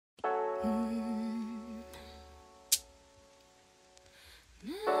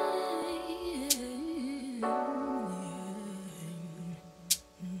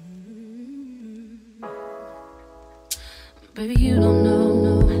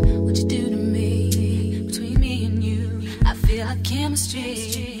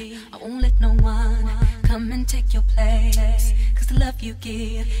come and take your place. Cause the love you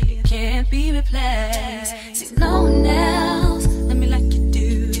give, it can't be replaced. See, no one else love me like you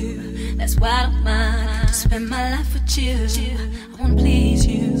do. That's why I don't mind to spend my life with you. I wanna please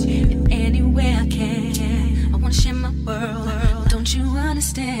you in any way I can. I wanna share my world, but don't you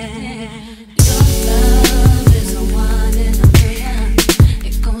understand? Your love is a one in a million.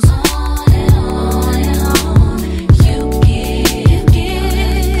 It goes on and on and on. You give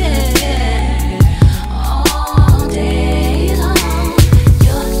all day long.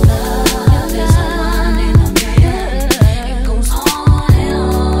 Your love is a one in a million. It goes on and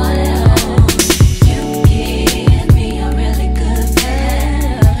on and on. You give me a really good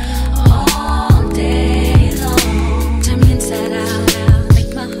feeling all day long. Turn me inside out,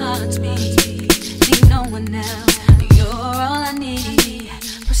 make my heart beat. Need no one else, you're all I need.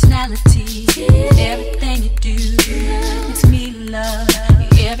 Personality, everything you do makes me love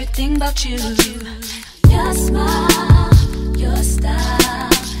everything about you. Your smile.